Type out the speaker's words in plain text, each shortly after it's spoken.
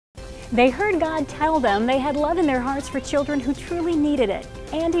They heard God tell them they had love in their hearts for children who truly needed it.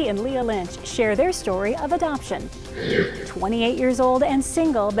 Andy and Leah Lynch share their story of adoption. 28 years old and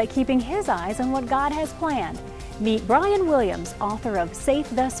single, but keeping his eyes on what God has planned. Meet Brian Williams, author of Safe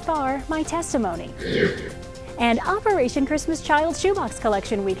Thus Far, My Testimony. And Operation Christmas Child Shoebox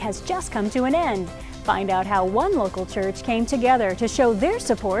Collection Week has just come to an end. Find out how one local church came together to show their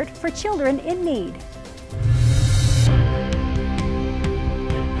support for children in need.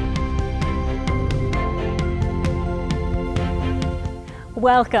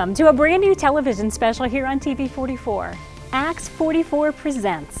 Welcome to a brand new television special here on TV 44. Acts 44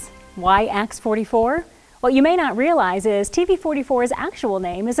 presents. Why Acts 44? What you may not realize is TV 44's actual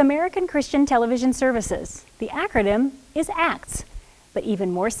name is American Christian Television Services. The acronym is ACTS. But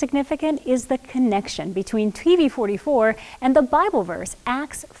even more significant is the connection between TV 44 and the Bible verse,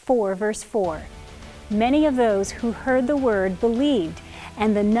 Acts 4, verse 4. Many of those who heard the word believed,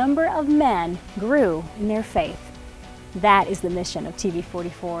 and the number of men grew in their faith. That is the mission of TV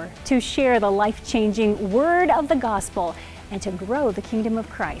 44, to share the life-changing word of the gospel and to grow the kingdom of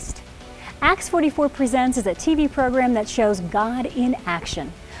Christ. Acts 44 Presents is a TV program that shows God in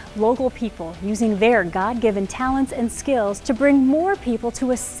action. Local people using their God-given talents and skills to bring more people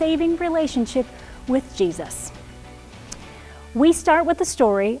to a saving relationship with Jesus. We start with the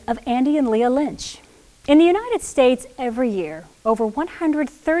story of Andy and Leah Lynch. In the United States, every year, over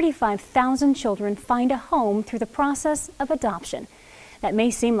 135,000 children find a home through the process of adoption. That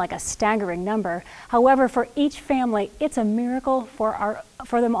may seem like a staggering number. However, for each family, it's a miracle for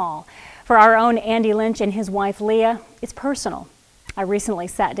them all. For our own Andy Lynch and his wife, Leah, it's personal. I recently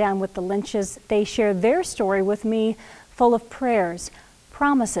sat down with the Lynches. They shared their story with me, full of prayers,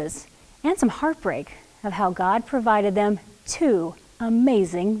 promises, and some heartbreak of how God provided them two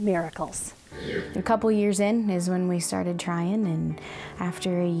amazing miracles. A couple years in is when we started trying, and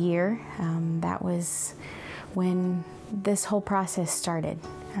after a year, that was when this whole process started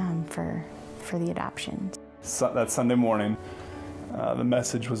for the adoption. That Sunday morning, the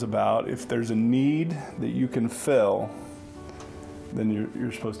message was about if there's a need that you can fill, then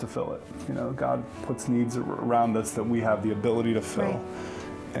you're supposed to fill it. You know, God puts needs around us that we have the ability to fill. Right.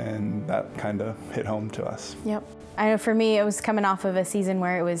 And that kind of hit home to us. Yep. I know for me, it was coming off of a season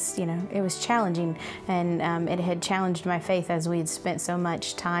where it was, it was challenging, and it had challenged my faith as we had spent so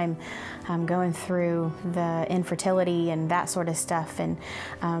much time going through the infertility and that sort of stuff, and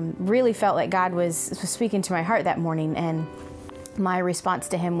really felt like God was speaking to my heart that morning. And my response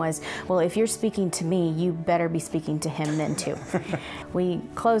to him was, well, if you're speaking to me, you better be speaking to him then too. We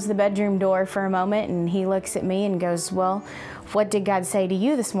closed the bedroom door for a moment, and he looks at me and goes, well, what did God say to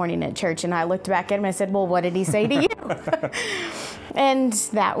you this morning at church? And I looked back at him and I said, well, what did he say to you? And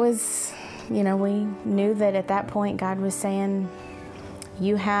that was, we knew that at that point God was saying,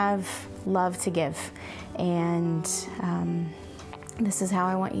 you have love to give, and this is how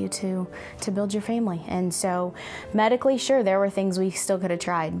I want you to build your family. And so medically, sure, there were things we still could have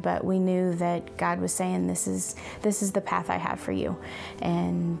tried, but we knew that God was saying, this is the path I have for you.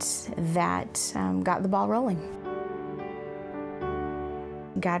 And that got the ball rolling.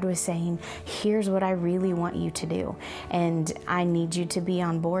 God was saying, here's what I really want you to do, and I need you to be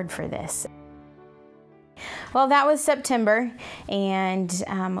on board for this. Well, that was September, and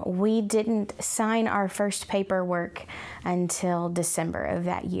we didn't sign our first paperwork until December of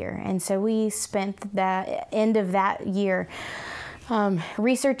that year. And so we spent the end of that year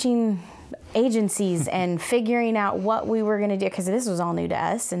researching agencies and figuring out what we were going to do, because this was all new to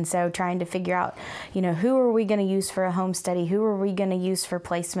us. And so trying to figure out, who are we going to use for a home study? Who are we going to use for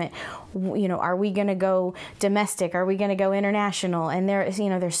placement? Are we going to go domestic? Are we going to go international? And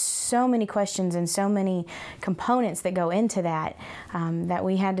there's so many questions and so many components that go into that, that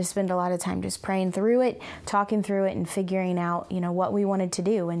we had to spend a lot of time just praying through it, talking through it, and figuring out, what we wanted to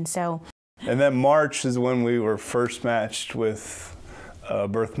do. And then March is when we were first matched with a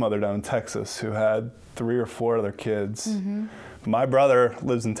birth mother down in Texas who had 3 or 4 other kids. Mm-hmm. My brother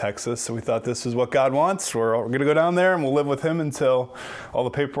lives in Texas, so we thought this is what God wants. We're going to go down there and we'll live with him until all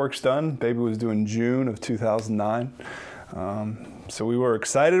the paperwork's done. Baby was due in June of 2009. So we were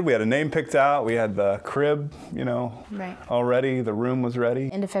excited. We had a name picked out. We had the crib, right, already. The room was ready.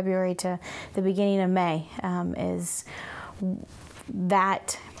 End of February to the beginning of May is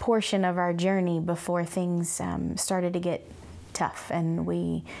that portion of our journey before things started to get tough, and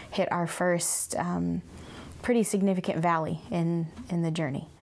we hit our first pretty significant valley in the journey.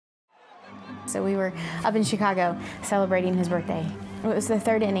 So we were up in Chicago celebrating his birthday. It was the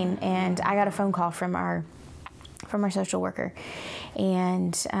 3rd inning, and I got a phone call from our from our social worker.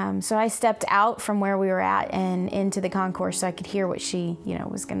 And so I stepped out from where we were at and into the concourse so I could hear what she,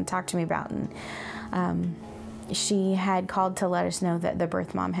 was going to talk to me about. And she had called to let us know that the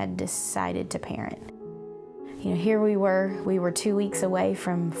birth mom had decided to parent. Here we were 2 weeks away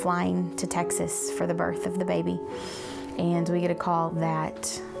from flying to Texas for the birth of the baby. And we get a call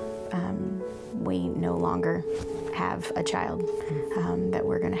that we no longer have a child that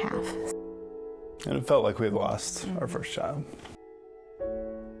we're going to have. And it felt like we had lost our first child.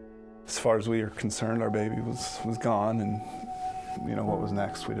 As far as we are concerned, our baby was gone, and what was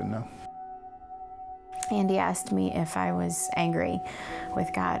next, we didn't know. Andy asked me if I was angry with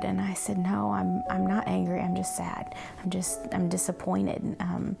God, and I said, no, I'm not angry. I'm just sad. I'm disappointed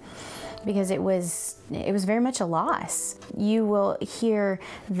because it was very much a loss. You will hear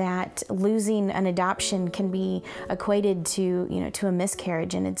that losing an adoption can be equated to a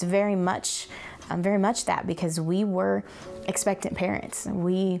miscarriage, and it's very much that, because we were expectant parents.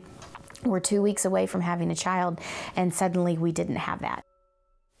 We were 2 weeks away from having a child, and suddenly we didn't have that.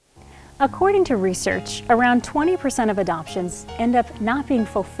 According to research, around 20% of adoptions end up not being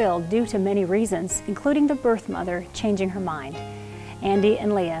fulfilled due to many reasons, including the birth mother changing her mind. Andy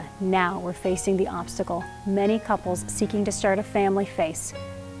and Leah now were facing the obstacle many couples seeking to start a family face.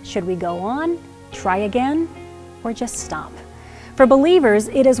 Should we go on, try again, or just stop? For believers,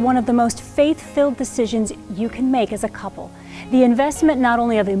 it is one of the most faith-filled decisions you can make as a couple. The investment not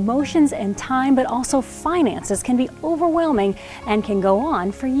only of emotions and time, but also finances can be overwhelming and can go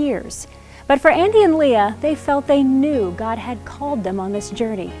on for years. But for Andy and Leah, they felt they knew God had called them on this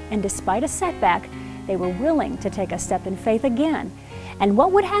journey, and despite a setback, they were willing to take a step in faith again. And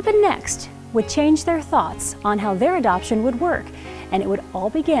what would happen next would change their thoughts on how their adoption would work, and it would all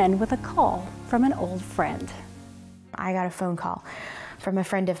begin with a call from an old friend. I got a phone call from a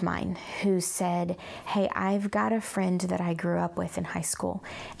friend of mine who said, hey, I've got a friend that I grew up with in high school,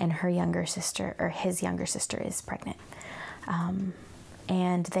 and his younger sister is pregnant.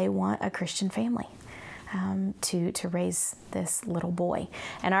 And they want a Christian family to raise this little boy.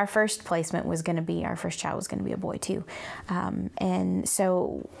 And our first child was going to be a boy too. And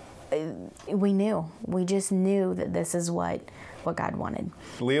so we just knew that this is what God wanted.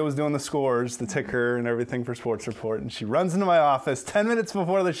 Leah was doing the scores, the ticker and everything for Sports Report, and she runs into my office 10 minutes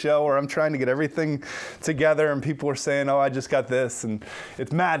before the show where I'm trying to get everything together, and people are saying, oh, I just got this, and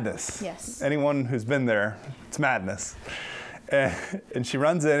it's madness. Yes. Anyone who's been there, it's madness. And she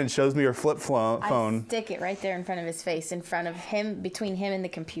runs in and shows me her flip phone. I stick it right there in front of his face, in front of him, between him and the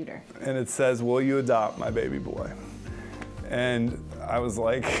computer. And it says, will you adopt my baby boy? And I was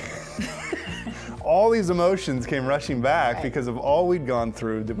like, all these emotions came rushing back because of all we'd gone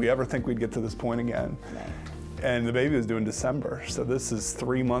through. Did we ever think we'd get to this point again? Right. And the baby was due in December, so this is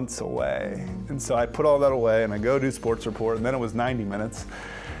 3 months away. And so I put all that away and I go do Sports Report, and then it was 90 minutes.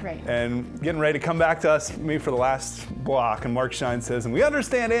 Right. And getting ready to come back to me for the last block, and Mark Shine says, and we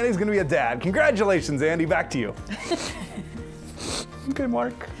understand Andy's gonna be a dad. Congratulations, Andy, back to you. Okay,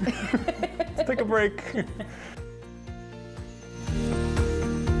 Mark, let's take a break.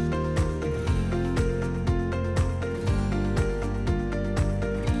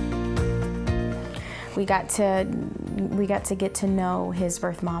 We got to get to know his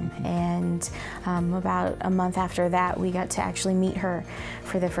birth mom, and about a month after that, we got to actually meet her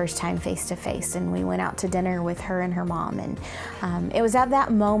for the first time face to face, and we went out to dinner with her and her mom. And it was at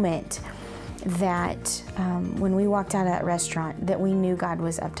that moment that when we walked out of that restaurant that we knew God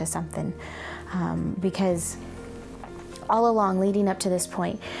was up to something, because all along leading up to this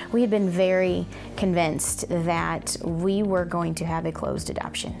point, we had been very convinced that we were going to have a closed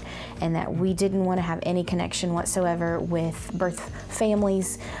adoption, and that we didn't want to have any connection whatsoever with birth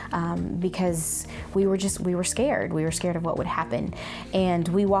families, because we were scared. We were scared of what would happen. And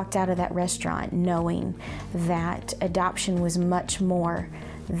we walked out of that restaurant knowing that adoption was much more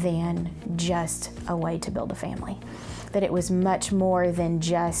than just a way to build a family, that it was much more than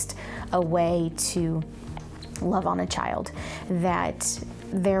just a way to love on a child, that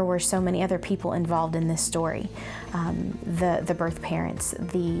there were so many other people involved in this story. The birth parents,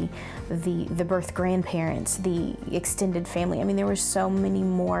 the birth grandparents, the extended family. I mean, there were so many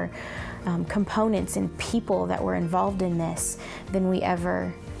more components and people that were involved in this than we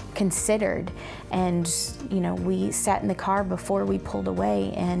ever considered. And we sat in the car before we pulled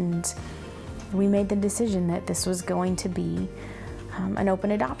away, and we made the decision that this was going to be an open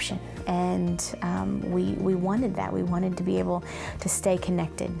adoption, and we wanted that. We wanted to be able to stay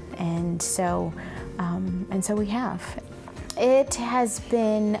connected, and so we have. It has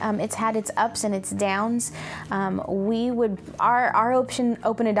been, it's had its ups and its downs. Our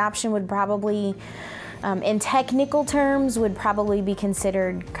open adoption would probably in technical terms would probably be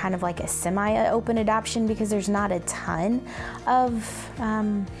considered kind of like a semi-open adoption, because there's not a ton of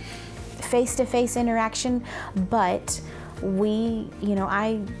face-to-face interaction, but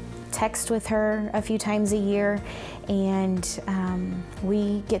I text with her a few times a year, and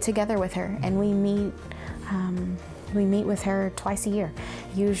we get together with her and we meet with her twice a year,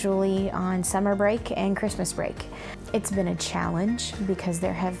 usually on summer break and Christmas break. It's been a challenge because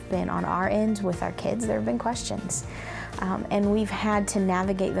there have been, on our end with our kids, there have been questions. And we've had to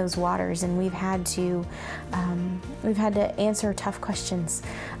navigate those waters, and we've had to answer tough questions.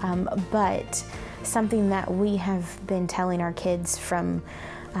 But something that we have been telling our kids from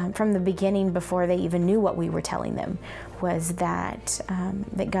the beginning, before they even knew what we were telling them, was that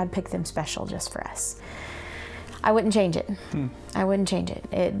God picked them special just for us. I wouldn't change it. I wouldn't change it.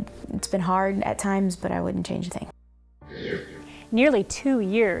 It's been hard at times, but I wouldn't change a thing. Nearly 2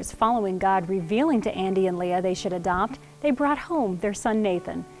 years following God revealing to Andy and Leah they should adopt, they brought home their son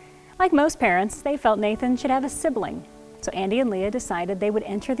Nathan. Like most parents, they felt Nathan should have a sibling. So Andy and Leah decided they would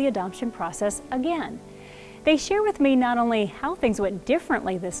enter the adoption process again. They share with me not only how things went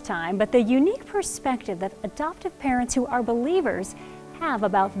differently this time, but the unique perspective that adoptive parents who are believers have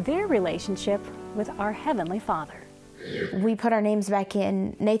about their relationship with our Heavenly Father. We put our names back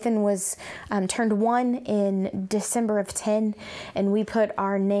in. Nathan was turned 1 in December of 10, and we put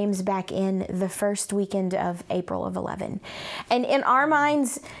our names back in the first weekend of April of 11. And in our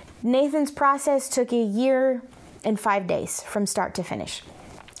minds, Nathan's process took 1 year and 5 days from start to finish.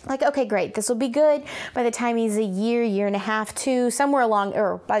 Like, okay, great, this will be good. By the time he's 1 year, 1.5 years, 2, somewhere along,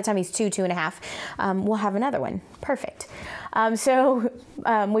 or by the time he's 2, 2.5, we'll have another one. Perfect. So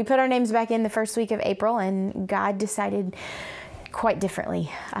we put our names back in the first week of April, and God decided quite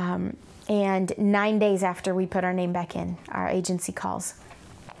differently. And 9 days after we put our name back in, our agency calls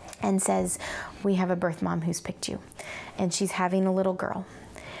and says, we have a birth mom who's picked you, and she's having a little girl.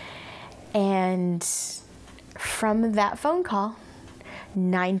 And from that phone call,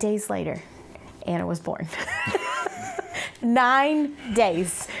 9 days later, Anna was born. 9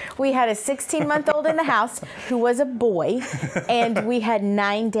 days. We had a 16-month-old in the house who was a boy, and we had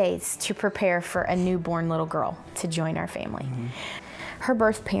 9 days to prepare for a newborn little girl to join our family. Her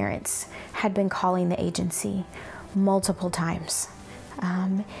birth parents had been calling the agency multiple times,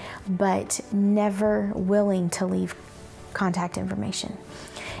 but never willing to leave contact information.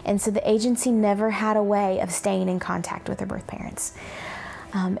 And so the agency never had a way of staying in contact with her birth parents.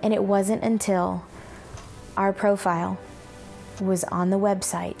 And it wasn't until our profile was on the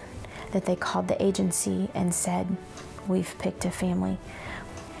website that they called the agency and said, we've picked a family.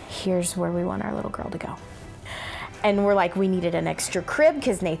 Here's where we want our little girl to go. And we're like, we needed an extra crib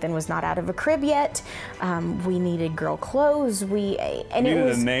because Nathan was not out of a crib yet. We needed girl clothes. We needed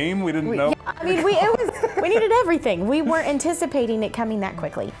a name. We didn't know. Yeah, I mean, we needed everything. We weren't anticipating it coming that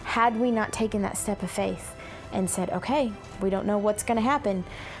quickly. Had we not taken that step of faith and said, okay, we don't know what's going to happen,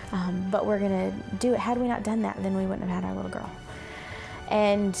 but we're going to do it. Had we not done that, then we wouldn't have had our little girl.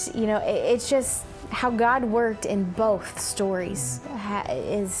 And, it's just how God worked in both stories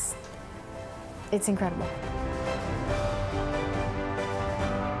it's incredible.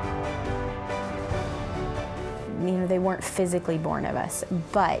 They weren't physically born of us,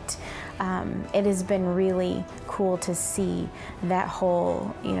 but it has been really cool to see that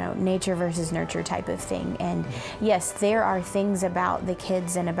whole, nature versus nurture type of thing. And yes, there are things about the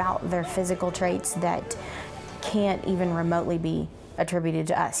kids and about their physical traits that can't even remotely be attributed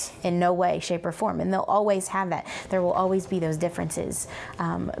to us in no way, shape, or form. And they'll always have that. There will always be those differences.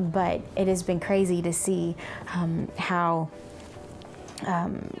 But it has been crazy to see how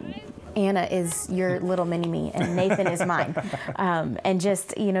Anna is your little mini-me and Nathan is mine. And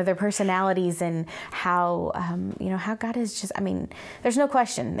just, their personalities and how, how God is just, there's no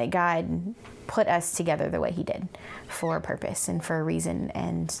question that God put us together the way he did for a purpose and for a reason,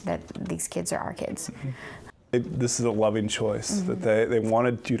 and that these kids are our kids. This is a loving choice, that they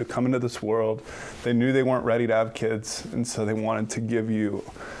wanted you to come into this world. They knew they weren't ready to have kids, and so they wanted to give you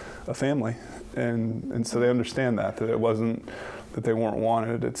a family. And so they understand that it wasn't that they weren't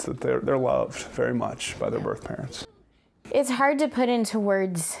wanted, it's that they're loved very much by their birth parents. It's hard to put into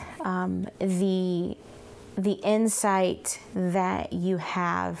words the insight that you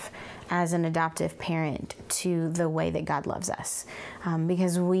have as an adoptive parent to the way that God loves us,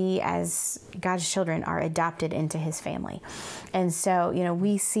 because we as God's children are adopted into his family. And so,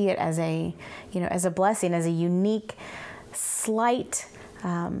 we see it as a blessing, as a unique, slight,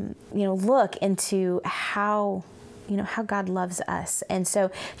 look into how God loves us. And so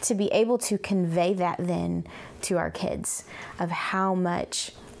to be able to convey that then to our kids of how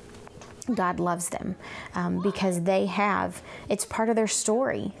much God loves them because they have, it's part of their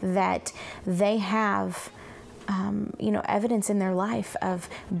story that they have, evidence in their life of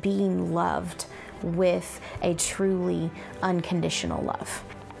being loved with a truly unconditional love.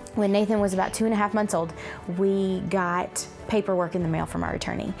 When Nathan was about 2.5 months old, we got paperwork in the mail from our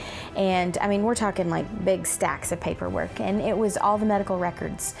attorney. And I mean, we're talking like big stacks of paperwork. And it was all the medical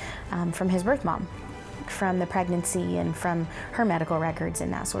records from his birth mom, from the pregnancy and from her medical records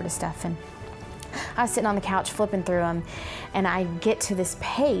and that sort of stuff. And I was sitting on the couch flipping through them, and I get to this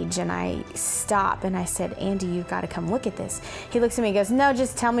page and I stop and I said, Andy, you've got to come look at this. He looks at me and goes, no,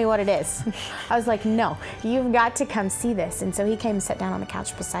 just tell me what it is. I was like, no, you've got to come see this. And so he came and sat down on the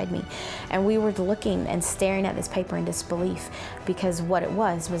couch beside me, and we were looking and staring at this paper in disbelief, because what it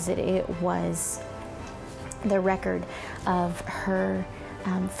was that it was the record of her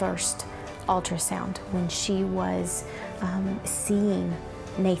first ultrasound, when she was seeing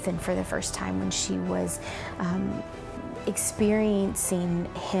Nathan for the first time, when she was experiencing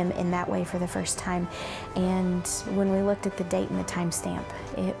him in that way for the first time. And when we looked at the date and the timestamp,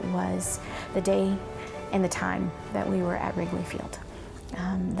 it was the day and the time that we were at Wrigley Field,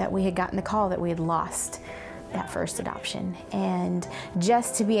 that we had gotten the call that we had lost that first adoption. And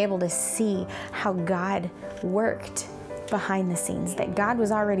just to be able to see how God worked behind the scenes, that God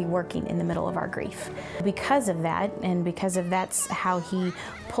was already working in the middle of our grief. Because of that, and because of that's how he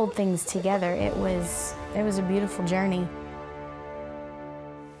pulled things together, it was a beautiful journey.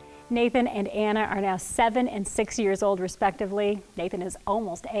 Nathan and Anna are now 7 and 6 years old, respectively. Nathan is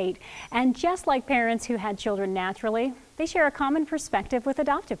almost 8. And just like parents who had children naturally, they share a common perspective with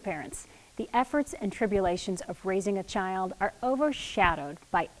adoptive parents. The efforts and tribulations of raising a child are overshadowed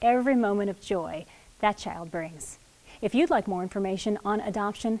by every moment of joy that child brings. If you'd like more information on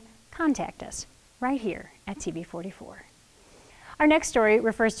adoption, contact us right here at TV44. Our next story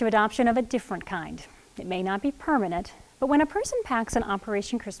refers to adoption of a different kind. It may not be permanent, but when a person packs an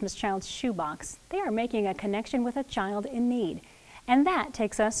Operation Christmas Child's shoebox, they are making a connection with a child in need. And that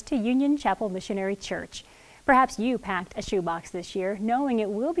takes us to Union Chapel Missionary Church. Perhaps you packed a shoebox this year, knowing it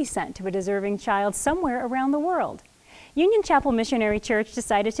will be sent to a deserving child somewhere around the world. Union Chapel Missionary Church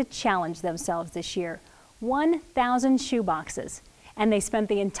decided to challenge themselves this year. 1,000 shoeboxes, and they spent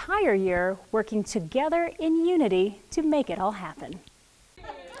the entire year working together in unity to make it all happen.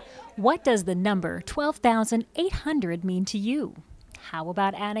 What does the number 12,800 mean to you? How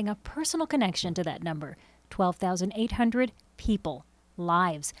about adding a personal connection to that number? 12,800 people,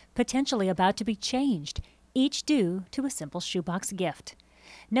 lives, potentially about to be changed, each due to a simple shoebox gift.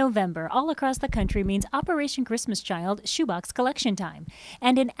 November all across the country means Operation Christmas Child Shoebox Collection Time.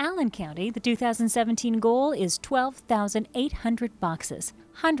 And in Allen County, the 2017 goal is 12,800 boxes.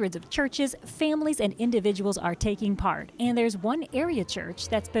 Hundreds of churches, families, and individuals are taking part. And there's one area church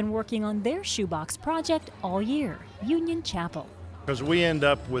that's been working on their shoebox project all year, Union Chapel. Because we end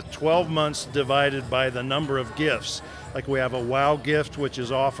up with 12 months divided by the number of gifts. Like we have a wow gift, which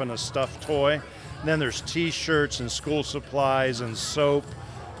is often a stuffed toy. And then there's t-shirts and school supplies and soap,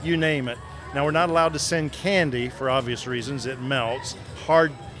 you name it. Now we're not allowed to send candy for obvious reasons. It melts.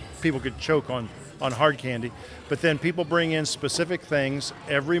 Hard, people could choke on hard candy. But then people bring in specific things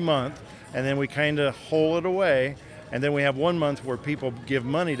every month, and then we kind of hole it away. And then we have 1 month where people give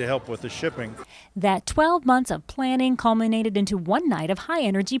money to help with the shipping. That 12 months of planning culminated into one night of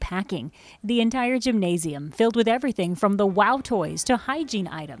high-energy packing. The entire gymnasium filled with everything from the wow toys to hygiene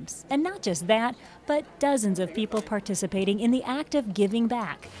items. And not just that, but dozens of people participating in the act of giving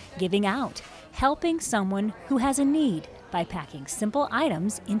back, giving out, helping someone who has a need by packing simple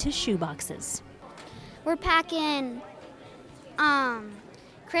items into shoeboxes. We're packing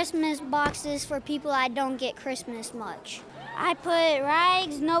Christmas boxes for people I don't get Christmas much. I put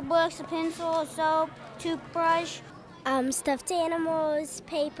rags, notebooks, a pencil, a soap, toothbrush, stuffed animals,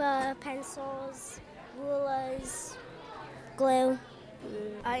 paper, pencils, rulers, glue.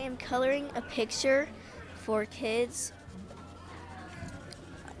 I am coloring a picture for kids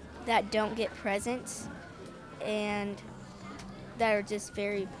that don't get presents and that are just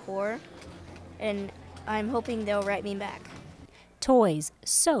very poor, and I'm hoping they'll write me back. Toys,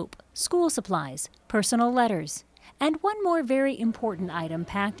 soap, school supplies, personal letters, and one more very important item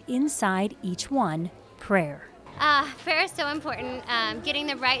packed inside each one, prayer. Prayer is so important. Getting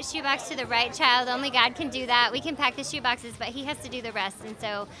the right shoebox to the right child, only God can do that. We can pack the shoeboxes, but He has to do the rest. And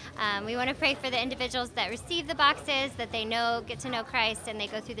so we want to pray for the individuals that receive the boxes, that they get to know Christ, and they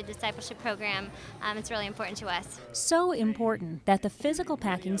go through the discipleship program. It's really important to us. So important that the physical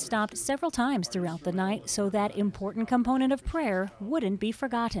packing stopped several times throughout the night so that important component of prayer wouldn't be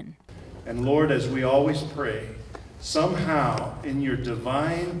forgotten. And Lord, as we always pray, somehow in your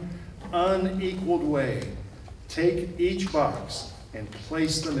divine unequaled way, take each box and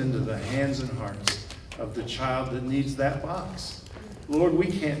place them into the hands and hearts of the child that needs that box. Lord, we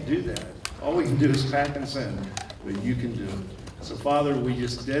can't do that. All we can do is pack and send, but you can do it. So, Father, we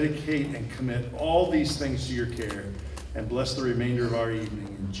just dedicate and commit all these things to your care and bless the remainder of our evening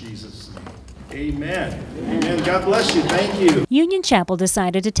in Jesus' name. Amen. Amen. God bless you. Thank you. Union Chapel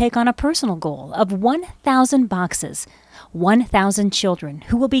decided to take on a personal goal of 1,000 boxes, 1,000 children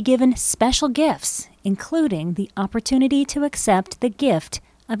who will be given special gifts, including the opportunity to accept the gift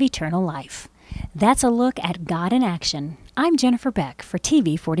of eternal life. That's a look at God in action. I'm Jennifer Beck for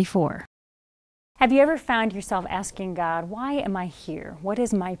TV 44. Have you ever found yourself asking God, why am I here? What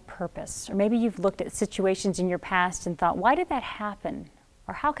is my purpose? Or maybe you've looked at situations in your past and thought, why did that happen?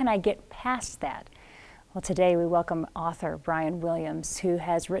 Or how can I get past that? Well, today we welcome author Brian Williams, who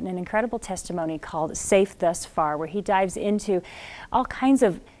has written an incredible testimony called Safe Thus Far, where he dives into all kinds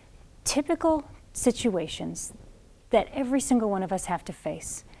of typical situations that every single one of us have to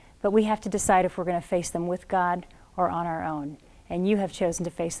face. But we have to decide if we're going to face them with God or on our own. And you have chosen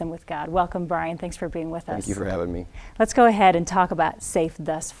to face them with God. Welcome, Brian. Thanks for being with us. Thank you for having me. Let's go ahead and talk about Safe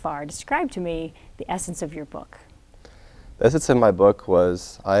Thus Far. Describe to me the essence of your book. The essence in my book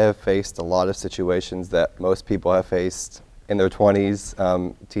was I have faced a lot of situations that most people have faced in their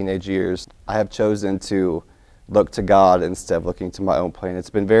 20s, teenage years. I have chosen to look to God instead of looking to my own plan. It's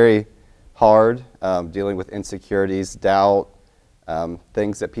been very hard dealing with insecurities, doubt,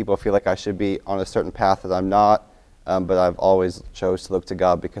 things that people feel like I should be on a certain path that I'm not, but I've always chose to look to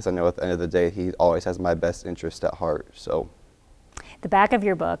God because I know at the end of the day He always has my best interest at heart. So. The back of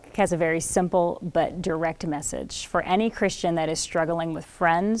your book has a very simple but direct message for any Christian that is struggling with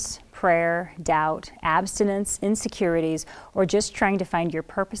friends, prayer, doubt, abstinence, insecurities, or just trying to find your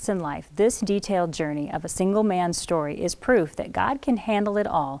purpose in life. This detailed journey of a single man's story is proof that God can handle it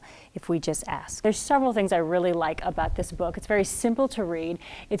all if we just ask. There's several things I really like about this book. It's very simple to read,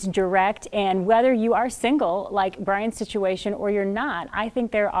 it's direct, and whether you are single, like Brian's situation, or you're not, I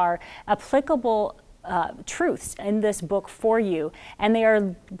think there are applicable truths in this book for you, and they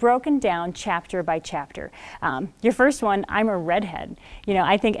are broken down chapter by chapter. Your first one, I'm a redhead. You know,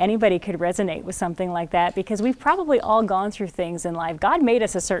 I think anybody could resonate with something like that because we've probably all gone through things in life. God made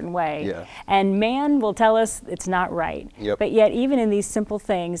us a certain way, and man will tell us it's not right. But yet, even in these simple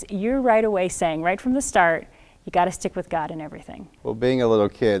things, you're right away saying, right from the start, you got to stick with God in everything. Well, being a little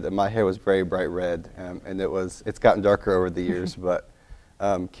kid, my hair was very bright red, and it's gotten darker over the years, but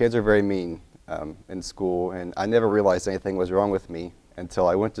kids are very mean. In school, and I never realized anything was wrong with me until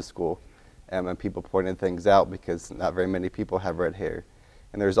I went to school, and people pointed things out because not very many people have red hair.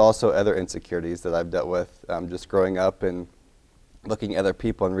 And there's also other insecurities that I've dealt with just growing up and looking at other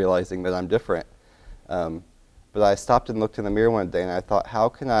people and realizing that I'm different. But I stopped and looked in the mirror one day and I thought, how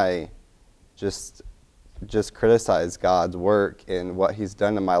can I just criticize God's work and what He's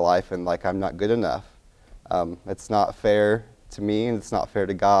done in my life and like I'm not good enough? It's not fair to me, and it's not fair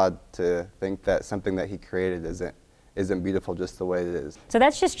to God to think that something that He created isn't beautiful just the way it is. So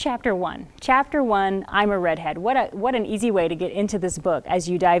that's just chapter one. Chapter one, I'm a redhead. What an easy way to get into this book as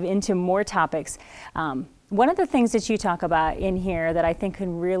you dive into more topics. One of the things that you talk about in here that I think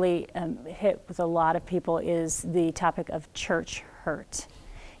can really hit with a lot of people is the topic of church hurt.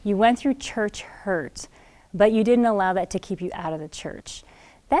 You went through church hurt, but you didn't allow that to keep you out of the church.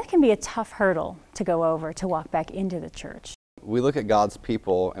 That can be a tough hurdle to go over, to walk back into the church. We look at God's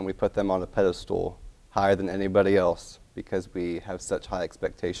people and we put them on a pedestal higher than anybody else because we have such high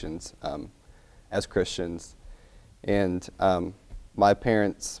expectations as Christians. And my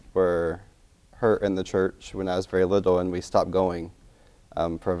parents were hurt in the church when I was very little, and we stopped going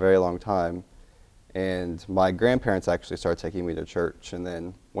for a very long time. And my grandparents actually started taking me to church. And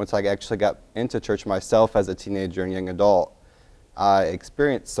then once I actually got into church myself as a teenager and young adult, I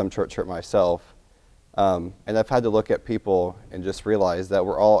experienced some church hurt myself. And I've had to look at people and just realize that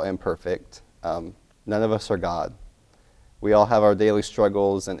we're all imperfect. None of us are God. We all have our daily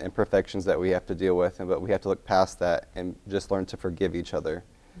struggles and imperfections that we have to deal with, but we have to look past that and just learn to forgive each other.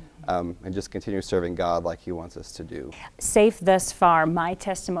 And just continue serving God like He wants us to do. Safe Thus Far, My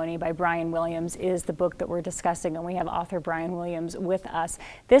Testimony by Brian Williams is the book that we're discussing, and we have author Brian Williams with us.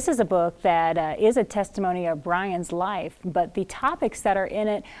 This is a book that is a testimony of Brian's life, but the topics that are in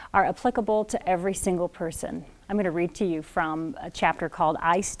it are applicable to every single person. I'm going to read to you from a chapter called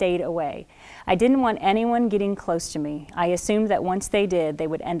I Stayed Away. I didn't want anyone getting close to me. I assumed that once they did, they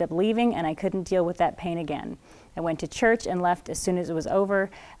would end up leaving and I couldn't deal with that pain again. I went to church and left as soon as it was over.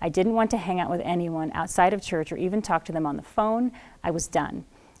 I didn't want to hang out with anyone outside of church or even talk to them on the phone. I was done.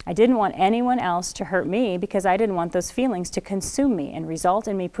 I didn't want anyone else to hurt me because I didn't want those feelings to consume me and result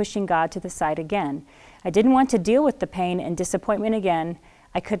in me pushing God to the side again. I didn't want to deal with the pain and disappointment again.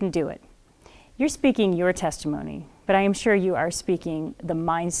 I couldn't do it. You're speaking your testimony, but I am sure you are speaking the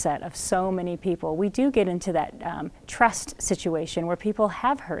mindset of so many people. We do get into that trust situation where people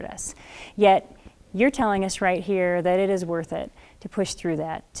have hurt us. Yet, you're telling us right here that it is worth it to push through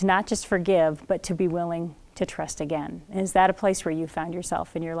that, to not just forgive, but to be willing to trust again. Is that a place where you found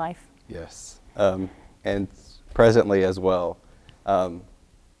yourself in your life? Yes, and presently as well.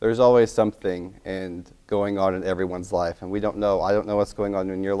 There's always something going on in everyone's life, and we don't know. I don't know what's going on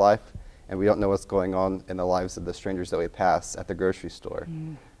in your life, and we don't know what's going on in the lives of the strangers that we pass at the grocery store.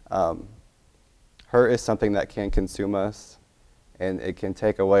 Hurt is something that can consume us, and it can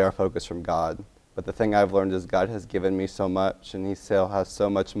take away our focus from God. But the thing I've learned is God has given me so much, and He still has so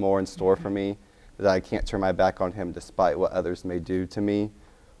much more in store for me, that I can't turn my back on Him despite what others may do to me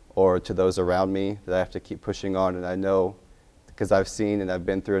or to those around me, that I have to keep pushing on. And I know, because I've seen and I've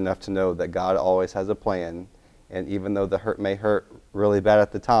been through enough to know that God always has a plan, and even though the hurt may hurt really bad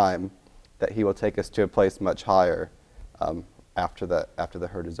at the time, that He will take us to a place much higher after the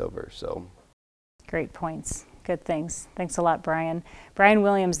hurt is over. So, great points. Good things. Thanks a lot, Brian. Brian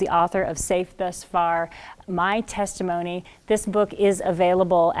Williams, the author of Safe Thus Far, My Testimony. This book is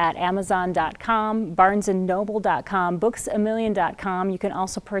available at Amazon.com, BarnesandNoble.com, BooksAMillion.com. You can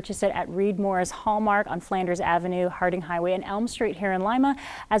also purchase it at Reed Morris Hallmark on Flanders Avenue, Harding Highway, and Elm Street here in Lima,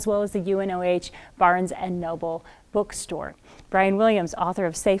 as well as the UNOH Barnes and Noble bookstore. Brian Williams, author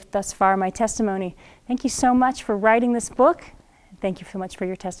of Safe Thus Far, My Testimony. Thank you so much for writing this book. Thank you so much for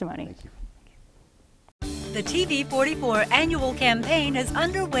your testimony. Thank you. The TV44 annual campaign is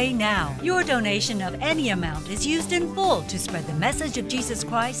underway now. Your donation of any amount is used in full to spread the message of Jesus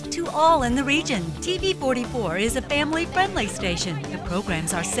Christ to all in the region. TV44 is a family-friendly station. The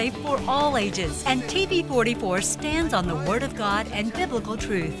programs are safe for all ages, and TV44 stands on the Word of God and biblical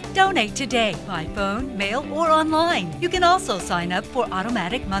truth. Donate today by phone, mail, or online. You can also sign up for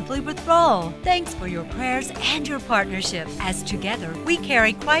automatic monthly withdrawal. Thanks for your prayers and your partnership, as together we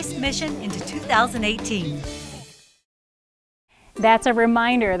carry Christ's mission into 2018. That's a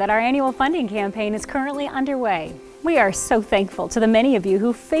reminder that our annual funding campaign is currently underway. We are so thankful to the many of you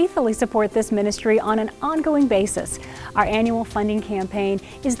who faithfully support this ministry on an ongoing basis. Our annual funding campaign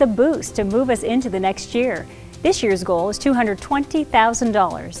is the boost to move us into the next year. This year's goal is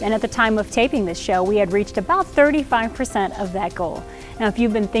 $220,000, and at the time of taping this show, we had reached about 35% of that goal. Now, if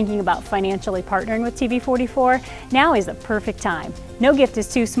you've been thinking about financially partnering with TV44, now is the perfect time. No gift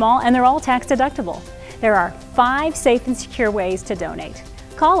is too small, and they're all tax deductible. There are 5 safe and secure ways to donate.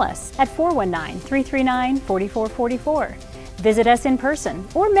 Call us at 419-339-4444. Visit us in person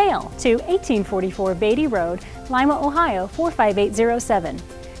or mail to 1844 Beatty Road, Lima, Ohio 45807.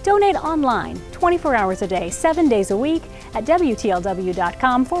 Donate online 24 hours a day, 7 days a week at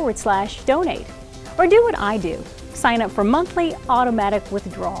WTLW.com/donate. Or do what I do. Sign up for monthly automatic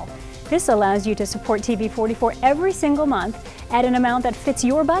withdrawal. This allows you to support TV44 every single month at an amount that fits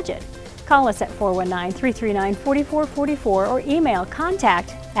your budget. Call us at 419-339-4444 or email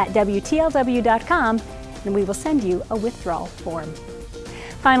contact@WTLW.com and we will send you a withdrawal form.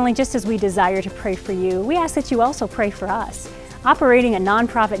 Finally, just as we desire to pray for you, we ask that you also pray for us. Operating a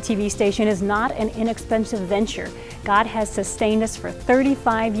nonprofit TV station is not an inexpensive venture. God has sustained us for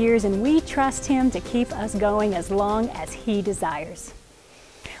 35 years and we trust Him to keep us going as long as He desires.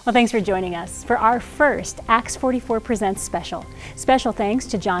 Well, thanks for joining us for our first Acts 44 Presents special. Special thanks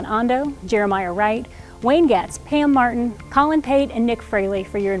to John Ondo, Jeremiah Wright, Wayne Getz, Pam Martin, Colin Pate, and Nick Fraley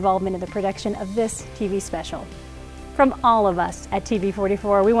for your involvement in the production of this TV special. From all of us at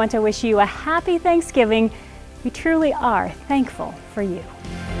TV44, we want to wish you a happy Thanksgiving. We truly are thankful for you.